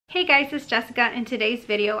Hey guys, it's Jessica. In today's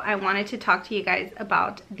video, I wanted to talk to you guys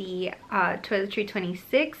about the Toiletry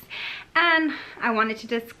 26, and I wanted to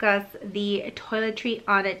discuss the toiletry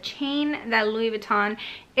on a chain that Louis Vuitton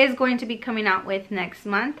is going to be coming out with next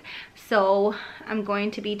month. So I'm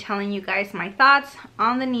going to be telling you guys my thoughts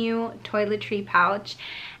on the new toiletry pouch,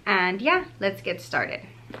 and yeah, let's get started.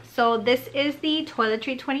 So this is the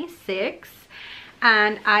Toiletry 26.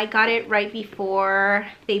 And I got it right before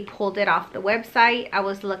they pulled it off the website. I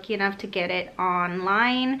was lucky enough to get it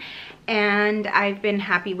online, and I've been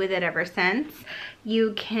happy with it ever since.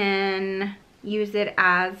 You can use it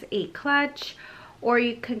as a clutch, or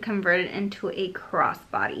you can convert it into a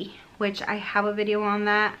crossbody, which I have a video on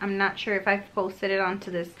that. I'm not sure if I've posted it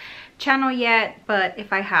onto this channel yet, but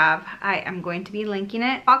if I have, I am going to be linking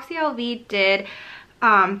it. FoxyLV did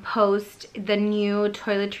post the new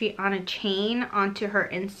toiletry on a chain onto her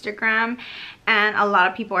Instagram, and a lot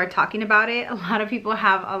of people are talking about it. A lot of people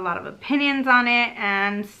have a lot of opinions on it,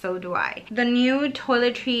 and so do I. The new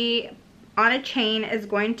toiletry on a chain is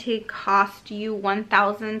going to cost you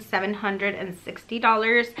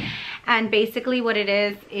 $1,760, and basically what it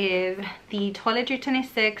is the Toiletry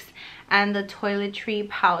 26 and the Toiletry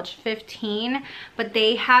Pouch 15, but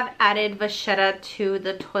they have added vachetta to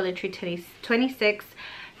the Toiletry 26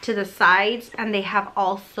 to the sides, and they have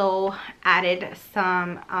also added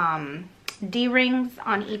some D-rings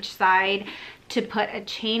on each side to put a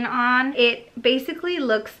chain on. It basically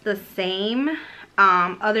looks the same,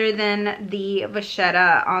 other than the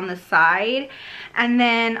vachetta on the side, and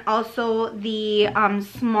then also the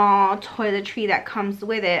small toiletry that comes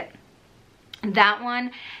with it. That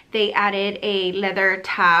one, they added a leather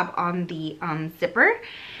tab on the zipper,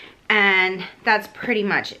 and that's pretty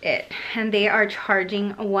much it. And they are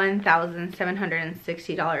charging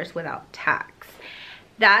 $1,760 without tax.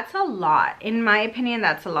 That's a lot. In my opinion,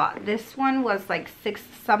 that's a lot. This one was like $6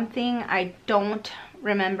 something. I don't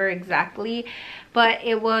remember exactly, but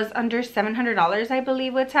it was under $700, I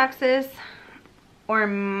believe, with taxes, or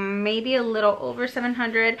maybe a little over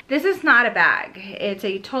 700. This is not a bag. It's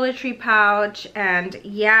a toiletry pouch, and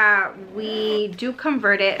yeah, we do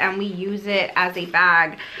convert it and we use it as a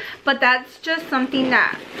bag, but that's just something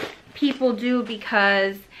that people do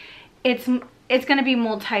because it's going to be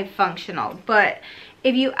multifunctional. But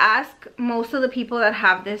if you ask most of the people that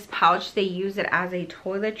have this pouch, they use it as a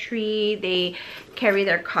toiletry. They carry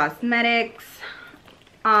their cosmetics.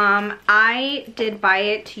 I did buy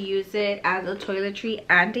it to use it as a toiletry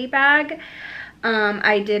and a bag.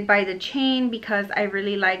 I did buy the chain because I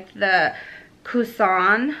really liked the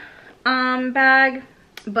Xoxo bag,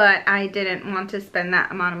 but I didn't want to spend that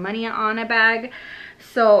amount of money on a bag.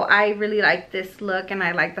 So I really like this look, and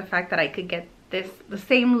I like the fact that I could get the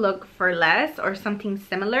same look for less, or something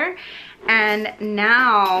similar. And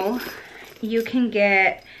now you can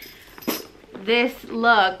get this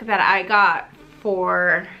look that I got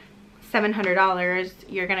for $700.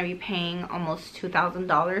 You're gonna be paying almost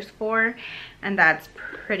 $2,000 for, and that's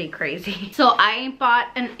pretty crazy. So I bought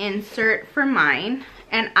an insert for mine,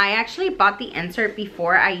 and I actually bought the insert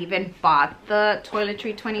before I even bought the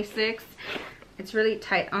Toiletry 26. It's really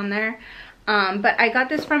tight on there. But I got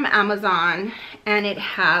this from Amazon, and it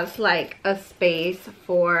has like a space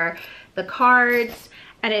for the cards,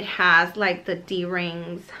 and it has like the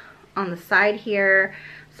D-rings on the side here.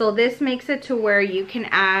 So this makes it to where you can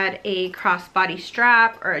add a crossbody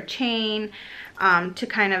strap or a chain to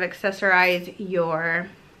kind of accessorize your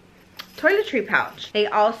toiletry pouch. They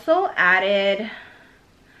also added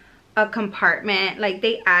a compartment, like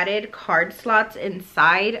they added card slots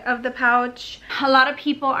inside of the pouch. A lot of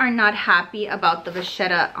people are not happy about the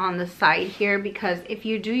vachetta on the side here, because if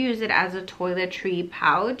you do use it as a toiletry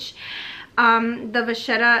pouch, the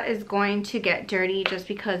vachetta is going to get dirty, just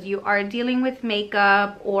because you are dealing with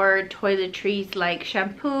makeup or toiletries like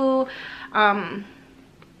shampoo,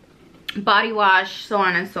 body wash, so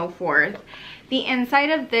on and so forth. The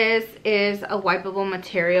inside of this is a wipeable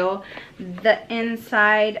material. The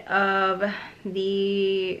inside of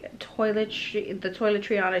the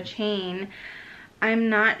toiletry on a chain, I'm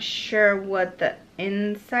not sure what the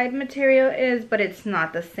inside material is, but it's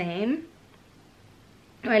not the same.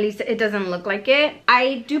 Or at least it doesn't look like it.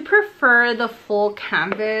 I do prefer the full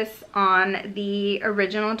canvas on the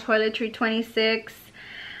original Toiletry 26,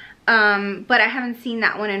 but I haven't seen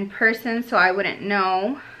that one in person, so I wouldn't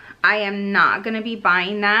know. I am not gonna be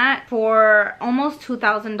buying that for almost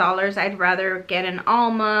 $2,000. I'd rather get an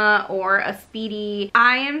Alma or a Speedy.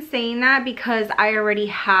 I am saying that because I already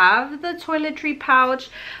have the toiletry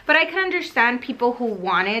pouch, but I can understand people who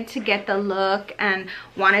wanted to get the look and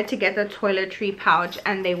wanted to get the toiletry pouch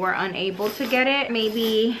and they were unable to get it.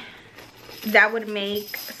 Maybe that would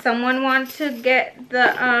make someone want to get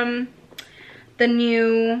the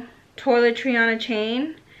new toiletry on a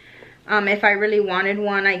chain. If I really wanted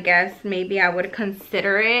one, I guess maybe I would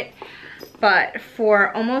consider it. But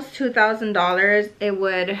for almost $2,000, it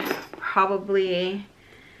would probably,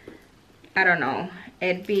 I don't know,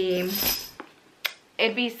 it'd be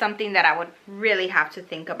something that I would really have to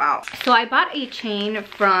think about. So I bought a chain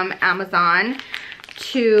from Amazon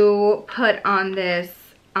to put on this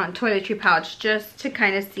toiletry pouch, just to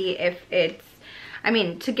kind of see if it's, I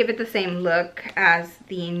mean, to give it the same look as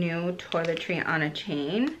the new toiletry on a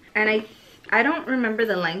chain. And I don't remember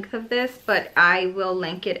the length of this, but I will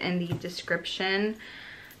link it in the description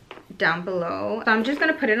down below. So I'm just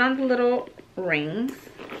gonna put it on the little rings.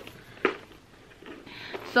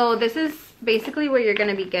 So this is basically what you're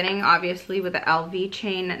gonna be getting, obviously, with the LV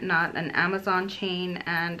chain, not an Amazon chain.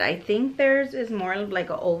 And I think theirs is more like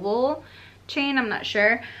an oval chain, I'm not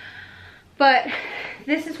sure. But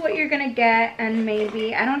this is what you're gonna get. And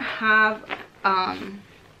maybe I don't have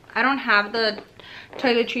the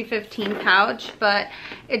Toiletry 15 pouch, but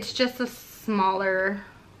it's just a smaller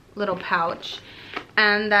little pouch,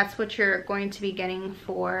 and that's what you're going to be getting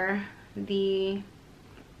for the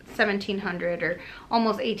 $1,700 or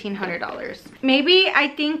almost $1,800. Maybe I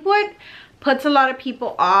think what puts a lot of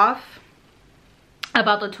people off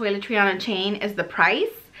about the toiletry on a chain is the price.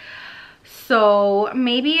 So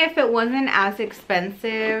maybe if it wasn't as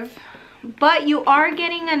expensive, but you are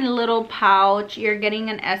getting a little pouch, you're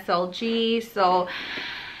getting an SLG, so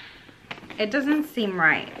it doesn't seem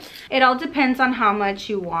right. It all depends on how much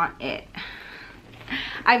you want it.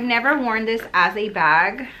 I've never worn this as a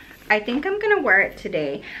bag. I think I'm gonna wear it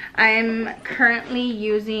today. I'm currently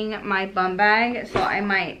using my bum bag, so I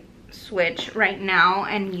might switch right now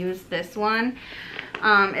and use this one.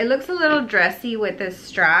 It looks a little dressy with this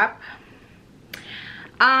strap.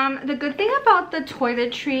 The good thing about the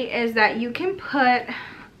toiletry is that you can put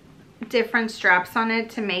different straps on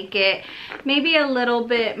it to make it maybe a little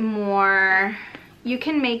bit more, you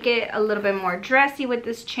can make it a little bit more dressy with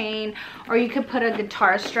this chain, or you could put a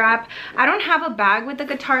guitar strap. I don't have a bag with a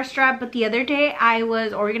guitar strap, but the other day I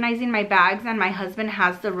was organizing my bags and my husband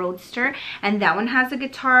has the Roadster, and that one has a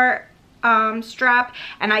guitar strap,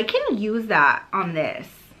 and I can use that on this.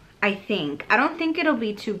 I think. I don't think it'll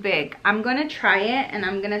be too big. I'm gonna try it and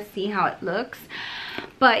I'm gonna see how it looks.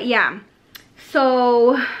 But yeah,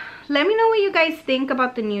 so let me know what you guys think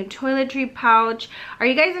about the new toiletry pouch. Are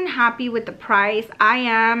you guys unhappy with the price? I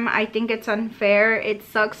am. I think it's unfair. It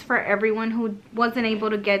sucks for everyone who wasn't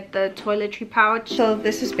able to get the toiletry pouch. So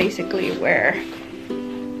this is basically where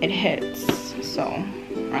it hits. So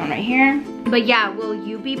around right here. But yeah, will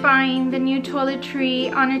you be buying the new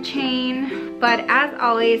toiletry on a chain? But as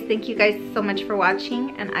always, thank you guys so much for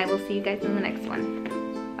watching, and I will see you guys in the next one.